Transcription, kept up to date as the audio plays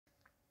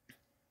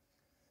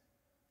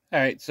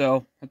Alright,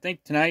 so I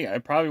think tonight I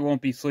probably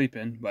won't be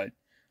sleeping, but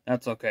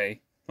that's okay.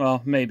 Well,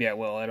 maybe I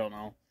will, I don't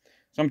know.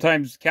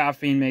 Sometimes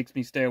caffeine makes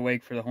me stay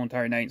awake for the whole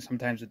entire night, and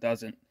sometimes it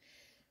doesn't.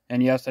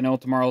 And yes, I know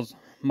tomorrow's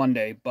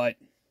Monday, but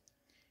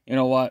you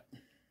know what?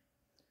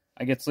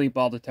 I get sleep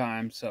all the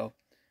time, so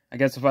I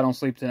guess if I don't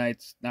sleep tonight,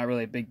 it's not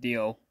really a big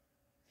deal.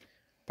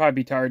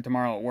 Probably be tired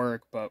tomorrow at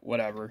work, but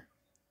whatever.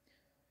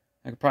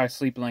 I could probably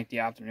sleep in like the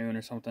afternoon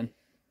or something.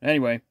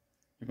 Anyway,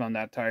 if I'm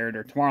that tired,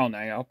 or tomorrow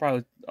night,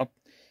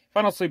 if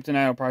I don't sleep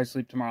tonight, I'll probably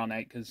sleep tomorrow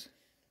night, because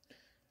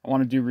I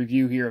want to do a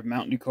review here of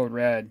Mountain Dew Code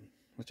Red,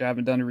 which I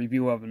haven't done a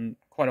review of in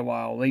quite a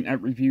while. Late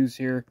night reviews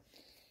here.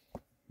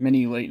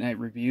 Mini late night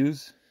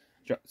reviews.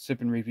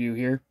 Sip and review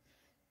here.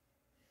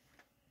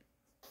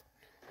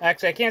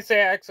 Actually, I can't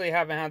say I actually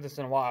haven't had this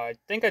in a while. I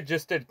think I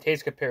just did a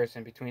taste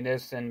comparison between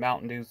this and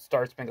Mountain Dew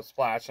Star Spangled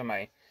Splash on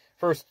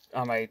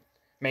my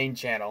main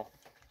channel.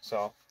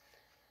 So,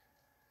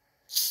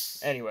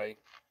 anyway.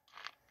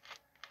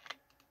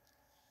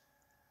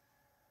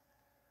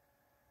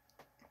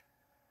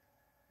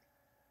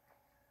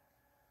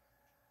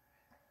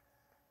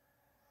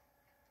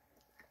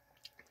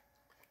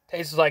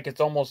 Tastes like it's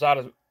almost out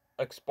of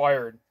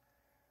expired.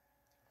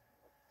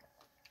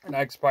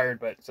 Not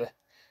expired, but it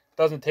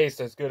doesn't taste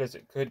as good as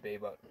it could be,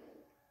 but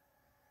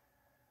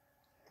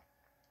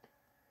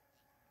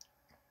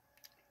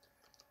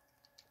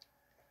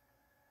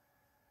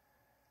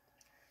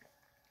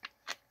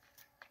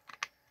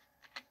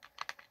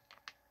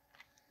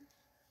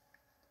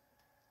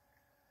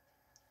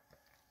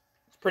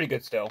it's pretty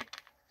good still.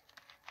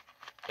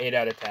 8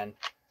 out of 10.